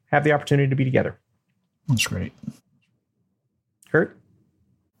we have the opportunity to be together. That's great. Kurt?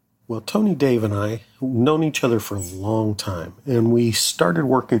 Well, Tony, Dave, and I have known each other for a long time, and we started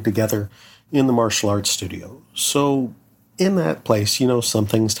working together in the martial arts studio. So in that place, some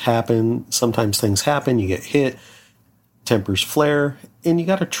things happen. Sometimes things happen. You get hit, tempers flare, and you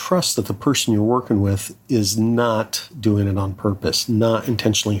got to trust that the person you're working with is not doing it on purpose, not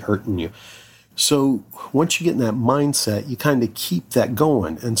intentionally hurting you. So once you get in that mindset, you kind of keep that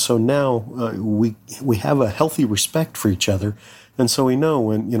going. And so now we have a healthy respect for each other. And so we know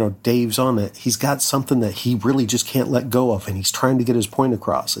when, Dave's on it, he's got something that he really just can't let go of, and he's trying to get his point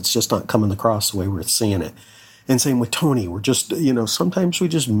across. It's just not coming across the way we're seeing it. And same with Tony, we're just, sometimes we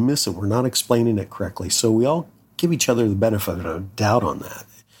just miss it. We're not explaining it correctly. So we all give each other the benefit of a doubt on that.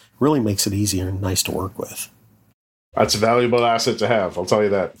 It really makes it easier and nice to work with. That's a valuable asset to have, I'll tell you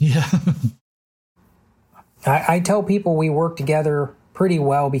that. Yeah. I tell people we work together pretty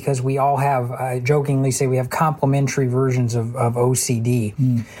well because we all have, I jokingly say we have complementary versions of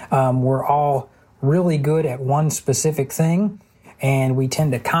OCD. We're all really good at one specific thing, and we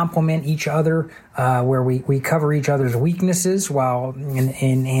tend to complement each other where we cover each other's weaknesses while in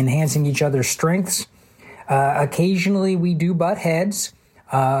enhancing each other's strengths. Occasionally we do butt heads,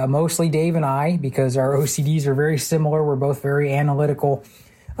 mostly Dave and I, because our OCDs are very similar. We're both very analytical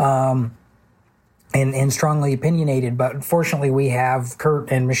and strongly opinionated, but fortunately we have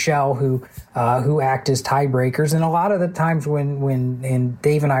Kurt and Michelle who act as tiebreakers. And a lot of the times when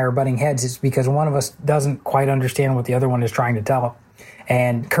Dave and I are butting heads, it's because one of us doesn't quite understand what the other one is trying to tell him.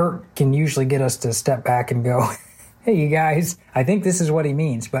 And Kurt can usually get us to step back and go, hey, you guys, I think this is what he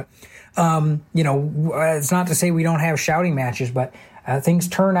means. But, it's not to say we don't have shouting matches, but things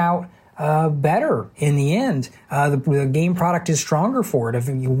turn out better in the end. The game product is stronger for it. If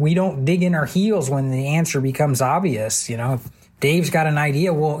we don't dig in our heels when the answer becomes obvious, if Dave's got an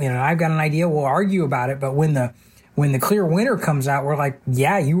idea, I've got an idea, we'll argue about it. But when the clear winner comes out, we're like,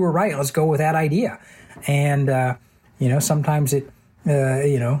 yeah, you were right. Let's go with that idea. And, sometimes it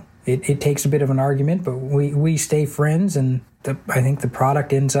takes a bit of an argument, but we stay friends, and I think the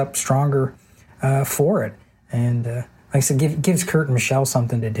product ends up stronger for it. And like I said, gives Kurt and Michelle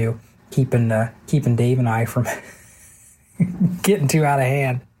something to do. Keeping Dave and I from getting too out of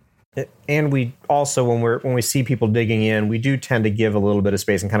hand. And we also, when we see people digging in, we do tend to give a little bit of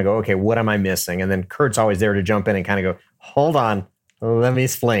space and kind of go, okay, what am I missing? And then Kurt's always there to jump in and kind of go, hold on, let me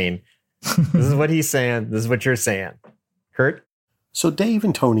explain. This is what he's saying. This is what you're saying. Kurt? So Dave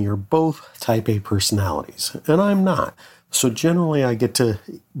and Tony are both type A personalities, and I'm not. So generally I get to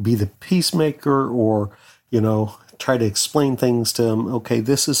be the peacemaker or, try to explain things to him. Okay,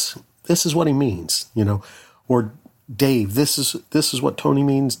 this is what he means, or Dave, this is what Tony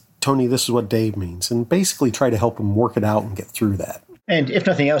means. Tony, this is what Dave means, and basically try to help him work it out and get through that. And if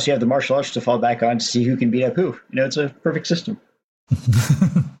nothing else, you have the martial arts to fall back on to see who can beat up who. It's a perfect system.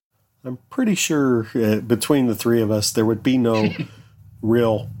 I'm pretty sure between the three of us, there would be no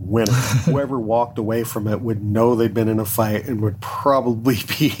real winner. Whoever walked away from it would know they'd been in a fight and would probably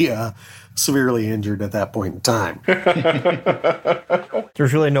be severely injured at that point in time.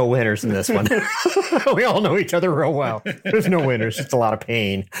 There's really no winners in this one. We all know each other real well. There's no winners, just a lot of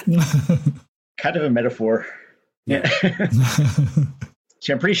pain. Kind of a metaphor. Yeah.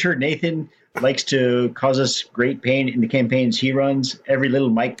 So I'm pretty sure Nathan likes to cause us great pain in the campaigns he runs. Every little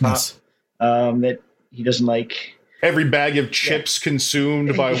mic pop that he doesn't like. Every bag of chips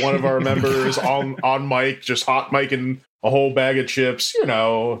consumed by one of our members on mic, just hot micing a whole bag of chips,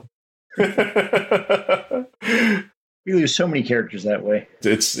 We lose so many characters that way.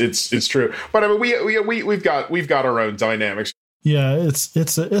 It's true, but I mean we've got our own dynamics. Yeah,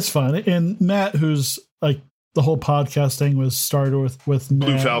 it's fun. And Matt, who's like the whole podcast thing was started with Matt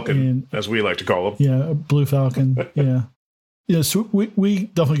Blue Falcon, as we like to call him. Yeah, Blue Falcon. Yeah. Yeah, so we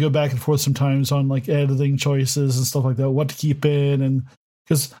definitely go back and forth sometimes on like editing choices and stuff like that, what to keep in, and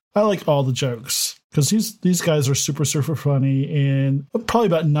because I like all the jokes because these guys are super funny, and probably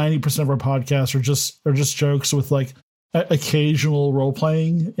about 90% of our podcasts are just jokes with like occasional role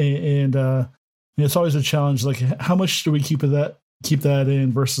playing, and it's always a challenge. Like, how much do we keep that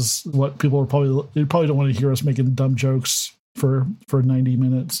in versus what people are probably don't want to hear us making dumb jokes for 90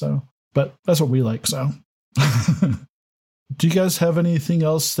 minutes. So, but that's what we like. So. Do you guys have anything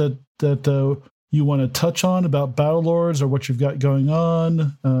else that you want to touch on about Battlelords or what you've got going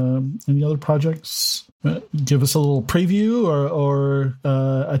on? Any other projects? Give us a little preview or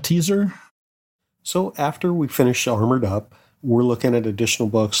a teaser. So after we finish Armored Up, we're looking at additional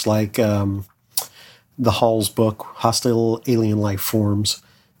books like the Hall's book, Hostile Alien Life Forms,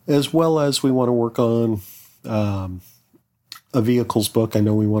 as well as we want to work on a vehicles book. I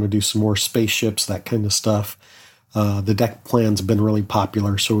know we want to do some more spaceships, that kind of stuff. The deck plans have been really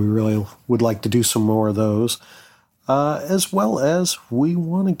popular, so we really would like to do some more of those. As well as we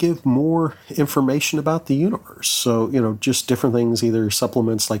want to give more information about the universe. So, just different things, either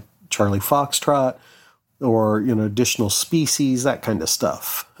supplements like Charlie Foxtrot or, additional species, that kind of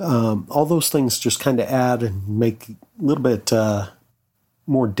stuff. All those things just kind of add and make a little bit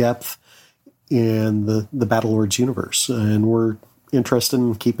more depth in the Battlelords universe. And we're interested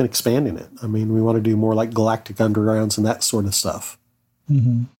in keeping expanding it. I mean, we want to do more like Galactic Undergrounds and that sort of stuff.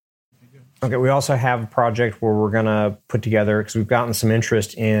 Mm-hmm. Okay, we also have a project where we're going to put together, because we've gotten some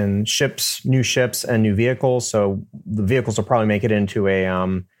interest in new ships and new vehicles. So the vehicles will probably make it into a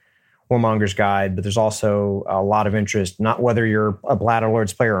Warmonger's Guide, but there's also a lot of interest, not whether you're a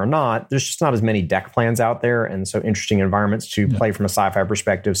Battlelords player or not, there's just not as many deck plans out there, and so interesting environments to play from a sci-fi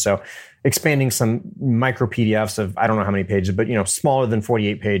perspective. So expanding some micro PDFs of, I don't know how many pages, but smaller than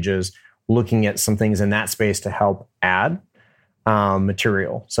 48 pages, looking at some things in that space to help add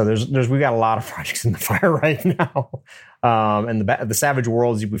material. So we've got a lot of projects in the fire right now. And the Savage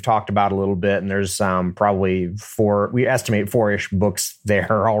Worlds we've talked about a little bit, and there's probably we estimate 4-ish books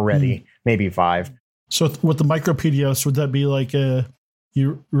there already, maybe 5. So with the micro PDFs, would that be like you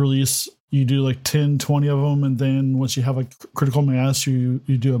do like 10, 20 of them, and then once you have a critical mass, you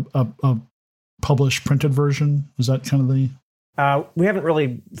do a published printed version? Is that kind of the... We haven't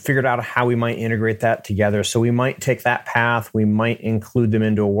really figured out how we might integrate that together. So we might take that path. We might include them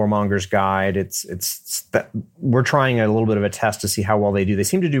into a Warmonger's Guide. It's we're trying a little bit of a test to see how well they do. They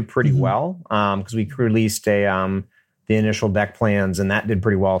seem to do pretty well because we released the initial deck plans, and that did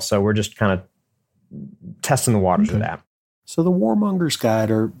pretty well. So we're just kind of testing the waters with that. So the Warmonger's Guide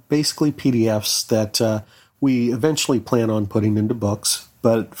are basically PDFs that we eventually plan on putting into books.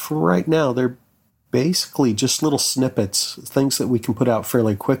 But for right now, they're basically just little snippets, things that we can put out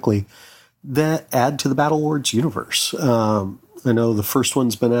fairly quickly that add to the Battlelords universe. I know the first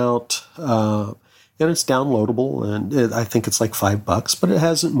one's been out, and it's downloadable, and I think it's like $5, but it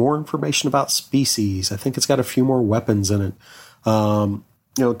has more information about species. I think it's got a few more weapons in it.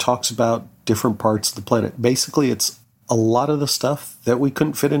 It talks about different parts of the planet. Basically, it's a lot of the stuff that we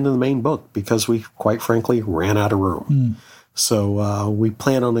couldn't fit into the main book because we, quite frankly, ran out of room. So we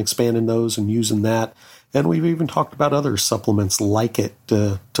plan on expanding those and using that. And we've even talked about other supplements like it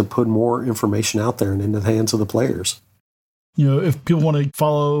to put more information out there and into the hands of the players. If people want to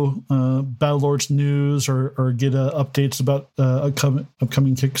follow Battlelords news or get updates about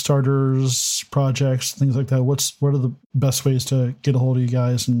upcoming Kickstarters, projects, things like that, what are the best ways to get a hold of you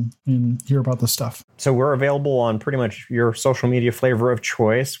guys and hear about this stuff? So we're available on pretty much your social media flavor of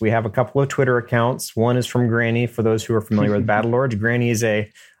choice. We have a couple of Twitter accounts. One is from Granny, for those who are familiar with Battlelords. Granny is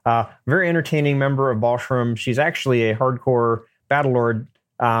a very entertaining member of Balshram. She's actually a hardcore Battlelord,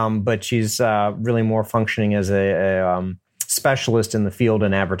 but she's really more functioning as a specialist in the field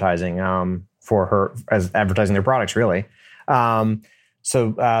and advertising for her, as advertising their products, really.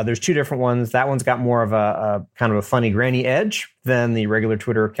 So there's two different ones. That one's got more of a kind of a funny Granny edge than the regular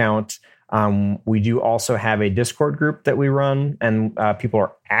Twitter account. We do also have a Discord group that we run, and people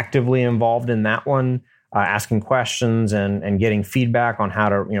are actively involved in that one, asking questions and getting feedback on how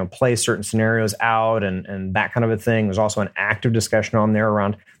to play certain scenarios out and that kind of a thing. There's also an active discussion on there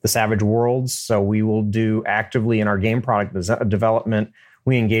around the Savage Worlds. So we will do actively in our game product development.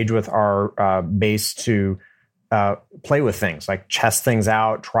 We engage with our base to play with things, like test things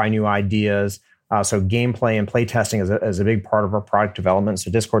out, try new ideas. So gameplay and play testing is a big part of our product development.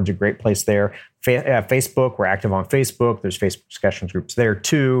 So Discord's a great place there. Facebook, we're active on Facebook. There's Facebook discussions groups there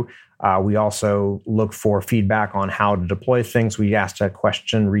too. We also look for feedback on how to deploy things. We asked a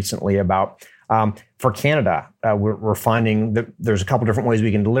question recently about, for Canada, we're finding that there's a couple different ways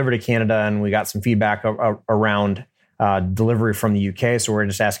we can deliver to Canada, and we got some feedback around delivery from the UK. So we're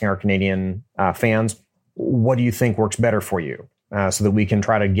just asking our Canadian fans, what do you think works better for you? So that we can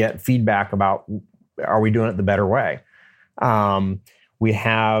try to get feedback about, are we doing it the better way? We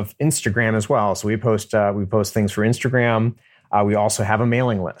have Instagram as well. So we post things for Instagram. We also have a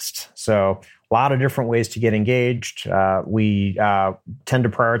mailing list. So a lot of different ways to get engaged. We tend to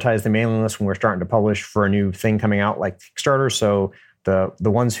prioritize the mailing list when we're starting to publish for a new thing coming out like Kickstarter. So the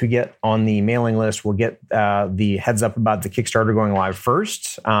ones who get on the mailing list will get the heads up about the Kickstarter going live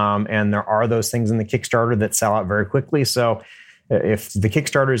first. And there are those things in the Kickstarter that sell out very quickly. So if the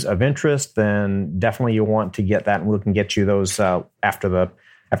Kickstarter is of interest, then definitely you'll want to get that, and we can get you those after the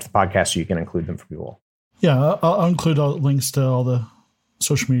podcast, so you can include them for people. Yeah, I'll include all links to all the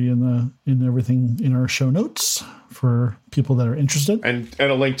social media and everything in our show notes for people that are interested. And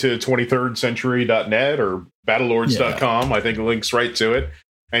a link to 23rdcentury.net or battlelords.com. Yeah. I think it links right to it.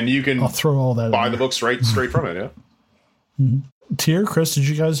 And you can I'll throw all that buy the book straight from it, yeah. Mm-hmm. Tier, Chris, did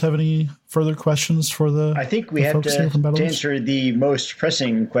you guys have any further questions for the I think we have to answer the most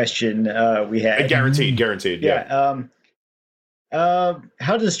pressing question we had. Guaranteed, yeah.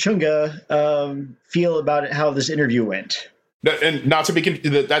 How does Chunga feel about how this interview went? And not to be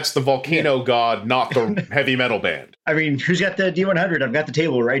confused, that's the Volcano God, not the heavy metal band. I mean, who's got the D100? I've got the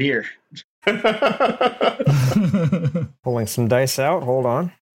table right here. Pulling some dice out. Hold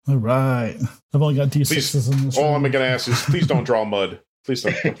on. All right. I've only got D6s in this all I'm going to ask is please don't draw mud. Please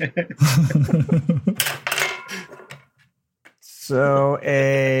don't. So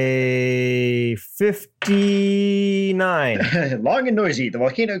a 59. Long and noisy. The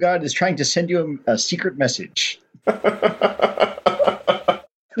Volcano God is trying to send you a secret message.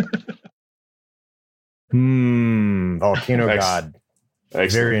 Volcano God.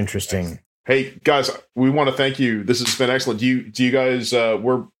 Excellent. Very interesting. Excellent. Hey guys, we want to thank you. This has been excellent. Do you guys?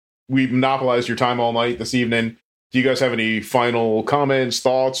 We monopolized your time all night this evening. Do you guys have any final comments,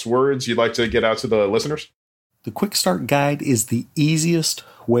 thoughts, words you'd like to get out to the listeners? The Quick Start Guide is the easiest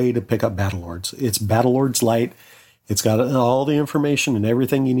way to pick up Battlelords. It's Battlelords Lite. It's got all the information and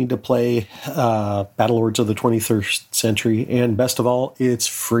everything you need to play Battlelords of the 23rd century. And best of all, it's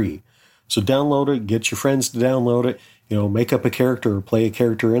free. So download it, get your friends to download it, make up a character or play a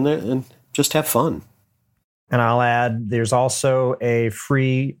character in it, and just have fun. And I'll add, there's also a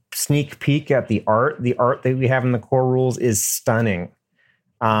free sneak peek at the art. The art that we have in the core rules is stunning.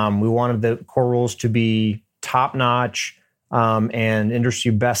 We wanted the core rules to be top-notch and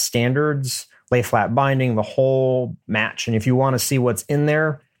industry best standards, lay flat binding, the whole match. And if you want to see what's in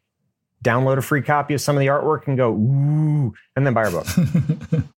there, download a free copy of some of the artwork and go, ooh, and then buy our book.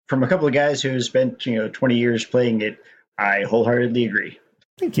 From a couple of guys who spent 20 years playing it, I wholeheartedly agree.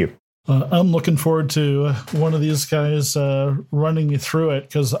 Thank you. I'm looking forward to one of these guys running me through it,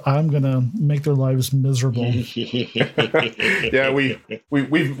 because I'm going to make their lives miserable. Yeah, we've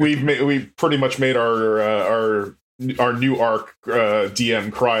pretty much made our new arc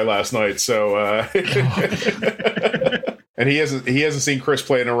DM cry last night. So, and he hasn't seen Chris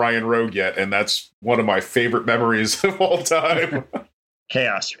play an Orion Rogue yet, and that's one of my favorite memories of all time.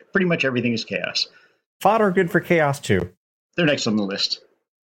 Chaos. Pretty much everything is chaos. Fodder good for chaos too. they're next on the list.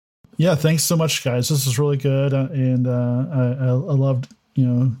 Yeah, thanks so much, guys. This is really good, and I loved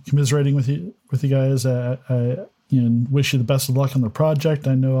commiserating with you guys. I wish you the best of luck on the project.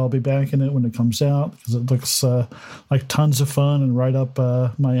 I know I'll be back in it when it comes out because it looks like tons of fun and right up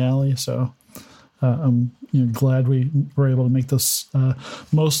my alley. So I'm glad we were able to make this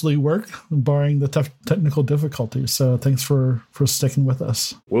mostly work, barring the tough technical difficulties. So thanks for sticking with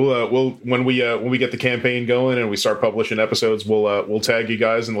us. We'll when we get the campaign going and we start publishing episodes, we'll tag you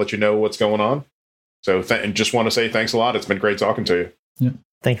guys and let you know what's going on. So and just want to say thanks a lot. It's been great talking to you. Yeah.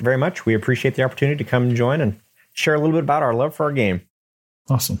 Thank you very much. We appreciate the opportunity to come and join and share a little bit about our love for our game.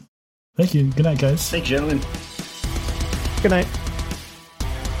 Awesome. Thank you. Good night, guys. Thank you, gentlemen. Good night.